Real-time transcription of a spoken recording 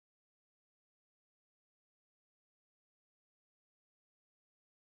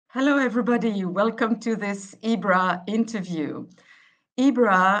Hello, everybody. Welcome to this EBRA interview.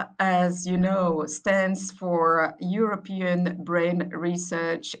 EBRA, as you know, stands for European Brain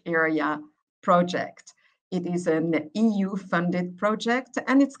Research Area Project. It is an EU-funded project,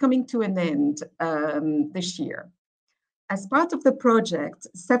 and it's coming to an end this year. As part of the project,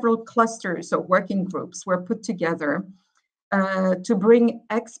 several clusters or working groups were put together to bring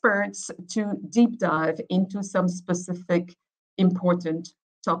experts to deep dive into some specific important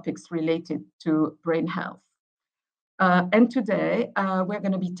topics related to brain health. And today, we're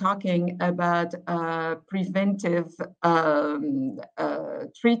going to be talking about preventive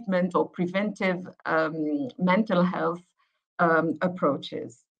treatment or preventive mental health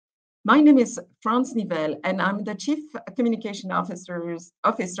approaches. My name is Franz Nivelle, and I'm the Chief Communication Officer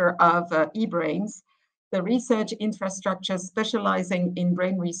of eBrains, the research infrastructure specializing in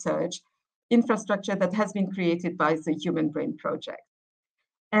brain research, infrastructure that has been created by the Human Brain Project.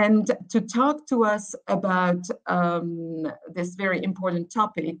 And to talk to us about this very important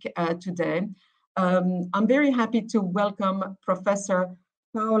topic today, I'm very happy to welcome Professor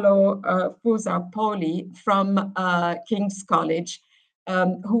Paolo Fusar-Poli from King's College,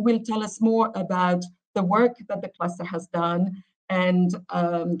 who will tell us more about the work that the cluster has done and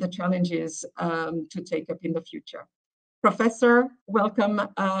the challenges to take up in the future. Professor, welcome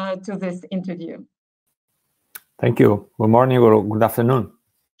to this interview. Thank you. Good morning or good afternoon.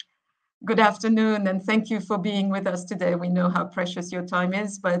 Good afternoon, and thank you for being with us today. We know how precious your time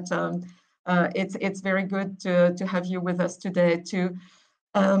is, but it's very good to have you with us today to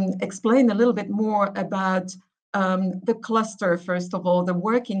explain a little bit more about the cluster, first of all, the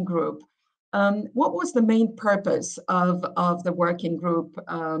working group. What was the main purpose of the working group,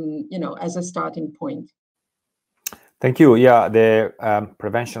 as a starting point? Thank you. Yeah, the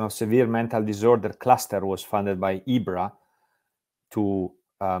Prevention of Severe Mental Disorder cluster was funded by EBRA to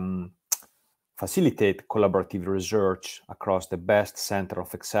facilitate collaborative research across the best center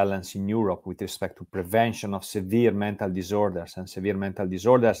of excellence in Europe with respect to prevention of severe mental disorders. And severe mental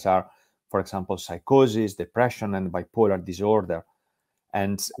disorders are, for example, psychosis, depression, and bipolar disorder.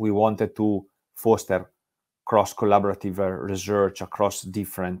 And we wanted to foster cross-collaborative research across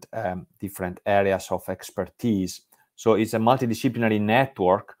different areas of expertise. So it's a multidisciplinary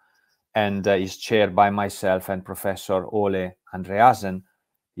network and is chaired by myself and Professor Ole Andreasen.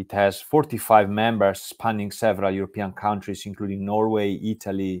 It has 45 members spanning several European countries, including Norway,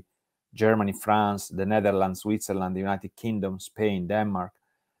 Italy, Germany, France, the Netherlands, Switzerland, the United Kingdom, Spain, Denmark,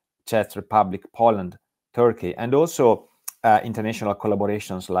 Czech Republic, Poland, Turkey, and also international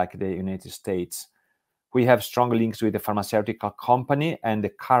collaborations like the United States. We have strong links with the pharmaceutical company, and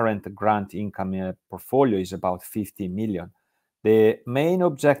the current grant income portfolio is about 50 million. The main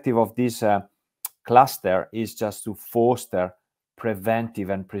objective of this cluster is just to foster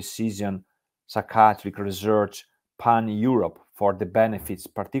preventive and precision psychiatric research pan-Europe for the benefits,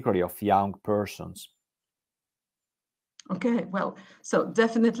 particularly of young persons. Okay, well, so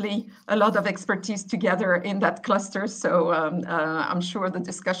definitely a lot of expertise together in that cluster. So I'm sure the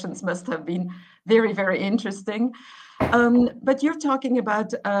discussions must have been very, very interesting. But you're talking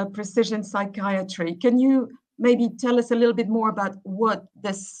about precision psychiatry. Can you maybe tell us a little bit more about what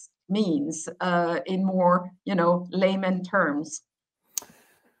this means in more, layman terms?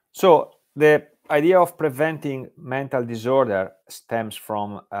 So the idea of preventing mental disorder stems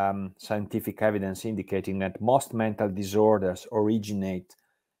from scientific evidence indicating that most mental disorders originate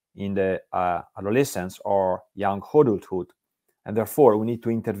in the adolescence or young adulthood, and therefore we need to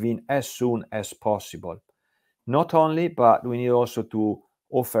intervene as soon as possible. Not only, but we need also to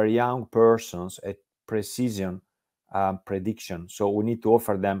offer young persons a precision prediction. So we need to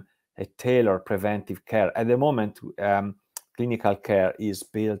offer them a tailored preventive care. At the moment, clinical care is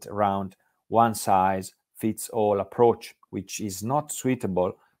built around one-size-fits-all approach, which is not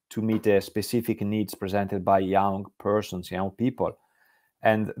suitable to meet the specific needs presented by young persons, young people.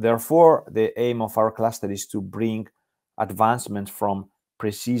 And therefore, the aim of our cluster is to bring advancements from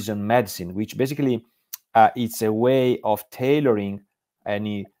precision medicine, which basically it's a way of tailoring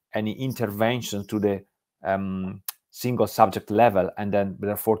any intervention to the single subject level, and then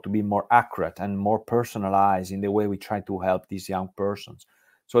therefore to be more accurate and more personalized in the way we try to help these young persons.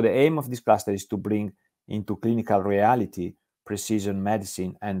 So the aim of this cluster is to bring into clinical reality precision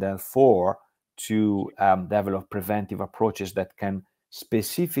medicine, and therefore to develop preventive approaches that can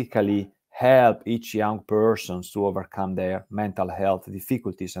specifically help each young person to overcome their mental health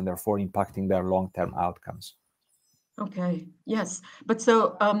difficulties and therefore impacting their long-term outcomes. Okay, yes, but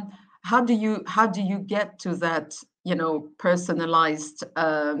so how do you get to that personalized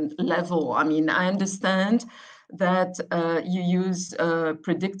level? I mean, I understand that you use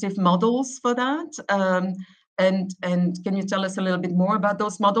predictive models for that. And can you tell us a little bit more about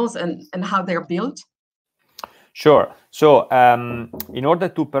those models and how they're built? Sure. So in order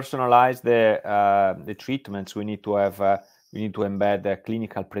to personalize the treatments, we need to have we need to embed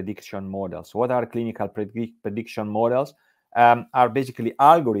clinical prediction models. What are clinical prediction models? Are basically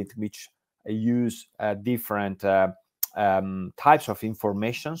algorithms which use different types of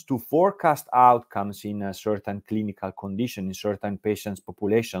informations to forecast outcomes in a certain clinical condition, in certain patients'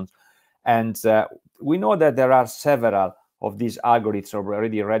 populations. And we know that there are several of these algorithms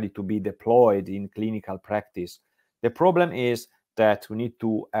already ready to be deployed in clinical practice. The problem is that we need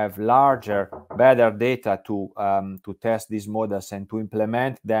to have larger, better data to test these models and to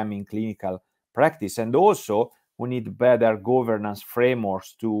implement them in clinical practice. And also, we need better governance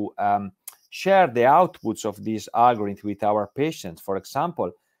frameworks to share the outputs of these algorithms with our patients. For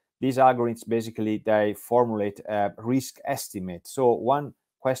example, these algorithms basically, they formulate a risk estimate. So one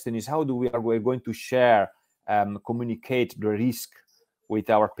question is, how are we going to share, communicate the risk with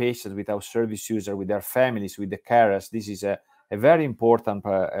our patients, with our service users, with their families, with the carers? This is a very important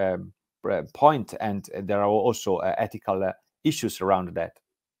point, and there are also ethical issues around that.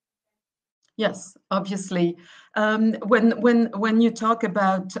 Yes, obviously. When you talk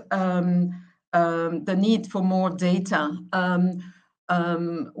about the need for more data,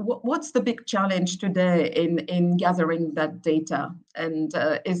 what's the big challenge today in gathering that data? And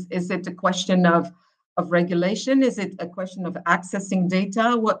is it a question of regulation? Is it a question of accessing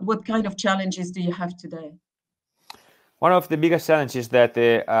data? What kind of challenges do you have today? One of the biggest challenges is that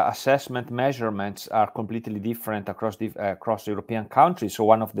the assessment measurements are completely different across European countries. So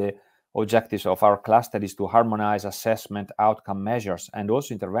one of the objectives of our cluster is to harmonize assessment outcome measures and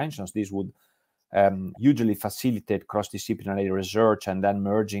also interventions. This would hugely facilitate cross-disciplinary research and then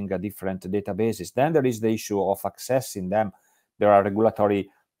merging different databases. Then there is the issue of accessing them. There are regulatory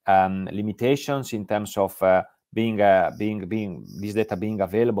limitations in terms of this data being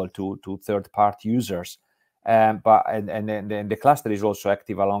available to third-party users. And the cluster is also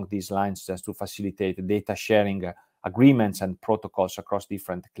active along these lines just to facilitate data sharing agreements and protocols across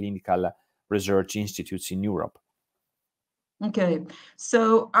different clinical research institutes in Europe. Okay,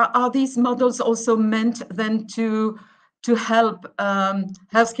 so are these models also meant then to help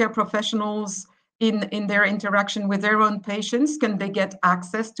healthcare professionals in their interaction with their own patients? Can they get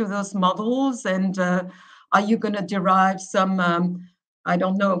access to those models? And are you going to derive some I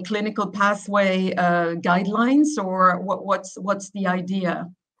don't know, clinical pathway guidelines, or what's the idea?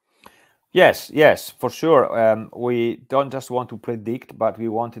 Yes, for sure. We don't just want to predict, but we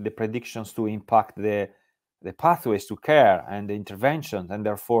wanted the predictions to impact the pathways to care and the interventions, and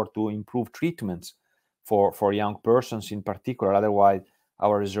therefore to improve treatments for young persons in particular. Otherwise,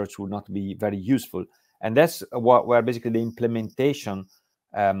 our research would not be very useful. And that's where basically the implementation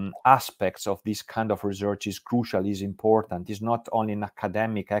aspects of this kind of research is crucial, is important. It's not only an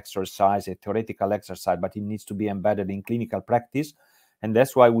academic exercise, a theoretical exercise, but it needs to be embedded in clinical practice. And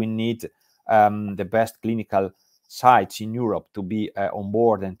that's why we need the best clinical sites in Europe to be on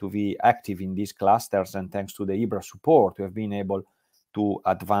board and to be active in these clusters. And thanks to the EBRA support, we have been able to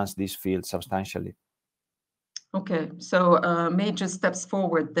advance this field substantially. Okay, so major steps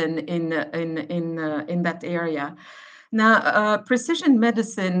forward then in that area. Now, precision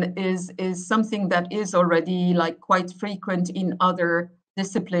medicine is something that is already like quite frequent in other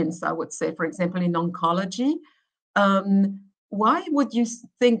disciplines, I would say, for example, in oncology. Why would you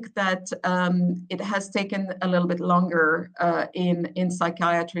think that it has taken a little bit longer in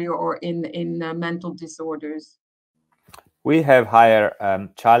psychiatry or in mental disorders? We have higher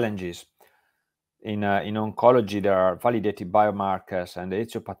challenges. In oncology, there are validated biomarkers, and the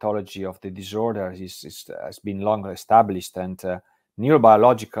etiology of the disorder has been long established, and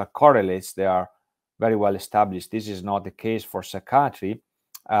neurobiological correlates, they are very well established. This is not the case for psychiatry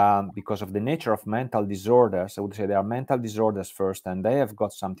because of the nature of mental disorders. I would say they are mental disorders first, and they have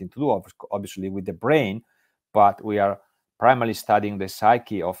got something to do, obviously, with the brain, but we are primarily studying the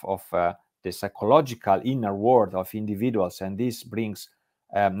psyche of the psychological inner world of individuals, and this brings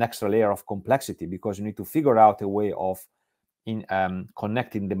an extra layer of complexity because you need to figure out a way of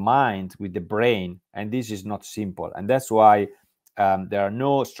connecting the mind with the brain, and this is not simple. And that's why there are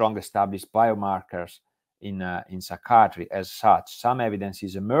no strong established biomarkers in psychiatry as such. Some evidence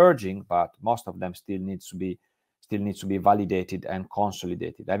is emerging, but most of them still needs to be validated and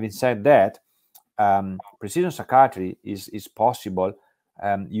consolidated. Having said that, precision psychiatry is possible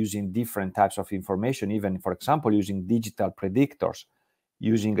using different types of information, even, for example, using digital predictors,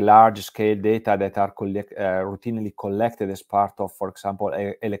 using large-scale data that are routinely collected as part of, for example,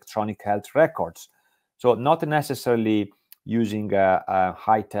 electronic health records. So not necessarily using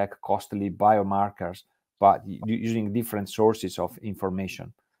high-tech, costly biomarkers, but using different sources of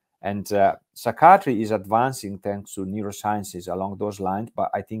information. And psychiatry is advancing thanks to neurosciences along those lines, but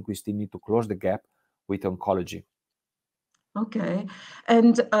I think we still need to close the gap with oncology. Okay.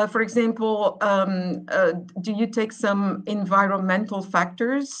 And for example, do you take some environmental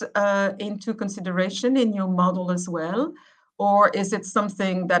factors into consideration in your model as well? Or is it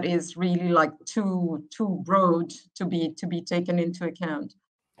something that is really like too broad to be taken into account?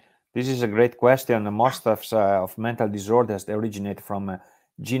 This is a great question. Most of mental disorders, they originate from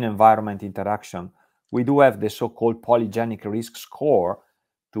gene-environment interaction. We do have the so-called polygenic risk score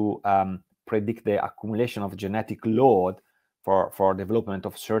to predict the accumulation of genetic load for development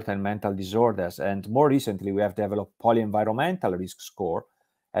of certain mental disorders. And more recently, we have developed polyenvironmental risk score.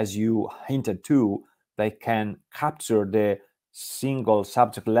 As you hinted to, they can capture the single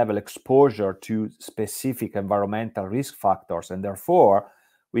subject level exposure to specific environmental risk factors, and therefore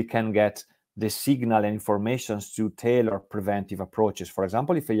we can get the signal and informations to tailor preventive approaches. For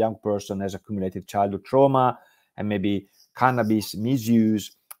example, if a young person has accumulated childhood trauma and maybe cannabis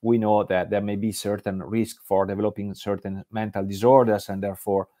misuse, we know that there may be certain risk for developing certain mental disorders, and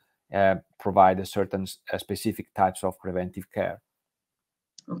therefore provide a certain specific types of preventive care.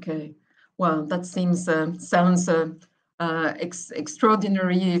 Okay, well, that sounds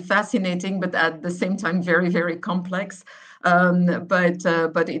extraordinary, fascinating, but at the same time very, very complex.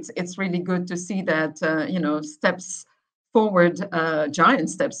 But it's really good to see that steps forward,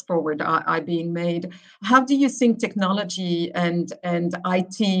 giant steps forward are being made. How do you think technology and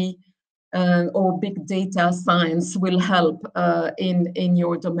IT or big data science will help in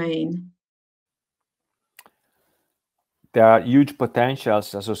your domain? There are huge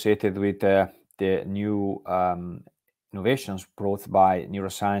potentials associated with the new innovations brought by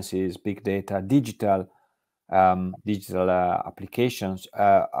neurosciences, big data, digital applications.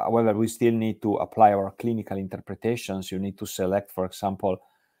 However, we still need to apply our clinical interpretations. You need to select, for example,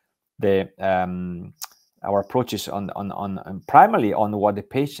 our approaches on primarily on what the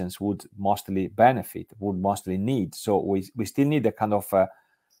patients would mostly benefit, would mostly need. So we still need a kind of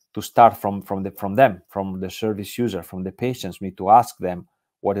to start from the service user, from the patients. We need to ask them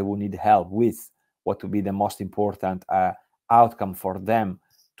what they will need help with, what would be the most important outcome for them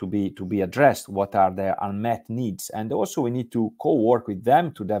to be addressed, what are their unmet needs. And also we need to co-work with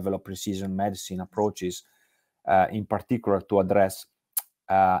them to develop precision medicine approaches, in particular to address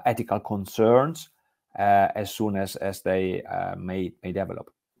ethical concerns as soon as they may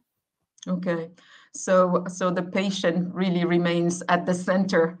develop. Okay, so the patient really remains at the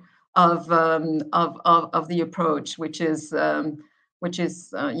center of the approach, which is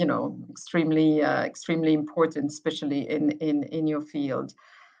extremely important, especially in your field.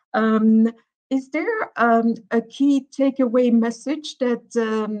 Is there a key takeaway message that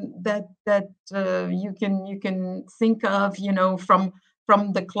you can think of,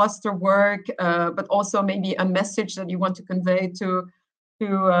 from the cluster work, but also maybe a message that you want to convey to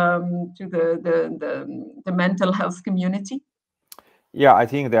the mental health community? Yeah, I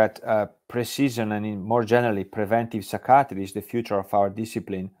think that precision and more generally preventive psychiatry is the future of our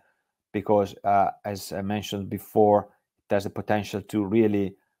discipline, because as I mentioned before, it has the potential to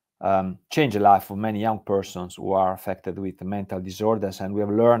really change the life of many young persons who are affected with mental disorders. And we have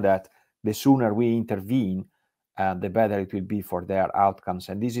learned that the sooner we intervene, the better it will be for their outcomes.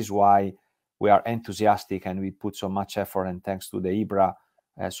 And this is why we are enthusiastic and we put so much effort, and thanks to the EBRA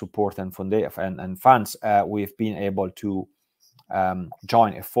support and funds, we've been able to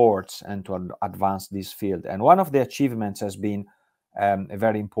join efforts and to advance this field. And one of the achievements has been a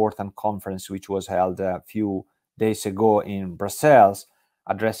very important conference which was held a few days ago in Brussels,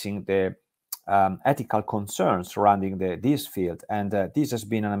 addressing the ethical concerns surrounding this field. And this has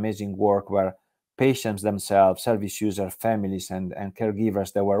been an amazing work where patients themselves, service users, families, and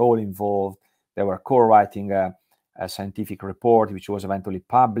caregivers, they were all involved. They were co-writing a scientific report, which was eventually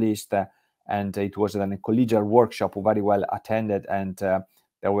published. And it was a collegial workshop, very well attended, and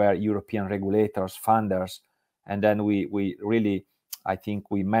there were European regulators, funders, and then we really, I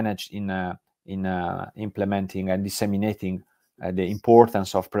think, we managed in implementing and disseminating the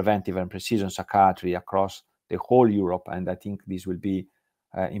importance of preventive and precision psychiatry across the whole Europe, and I think this will be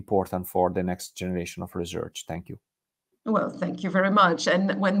important for the next generation of research. Thank you. Well, thank you very much.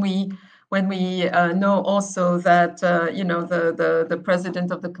 And when we know also that the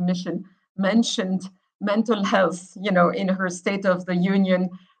president of the Commission mentioned mental health, in her State of the Union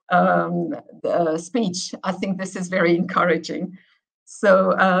speech, I think this is very encouraging.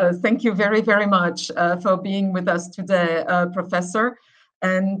 So thank you very, very much for being with us today, Professor.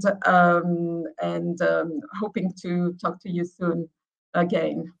 and hoping to talk to you soon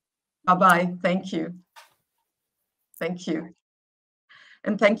again. Bye-bye. Thank you. Thank you.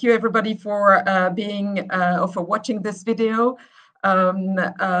 And thank you everybody for for watching this video.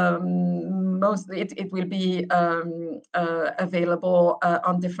 Mostly it will be available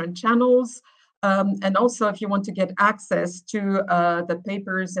on different channels. And also, if you want to get access to the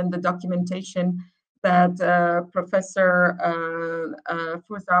papers and the documentation that Professor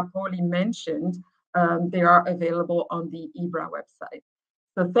Fusar-Poli mentioned, they are available on the EBRA website.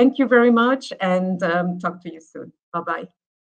 So thank you very much, and talk to you soon. Bye-bye.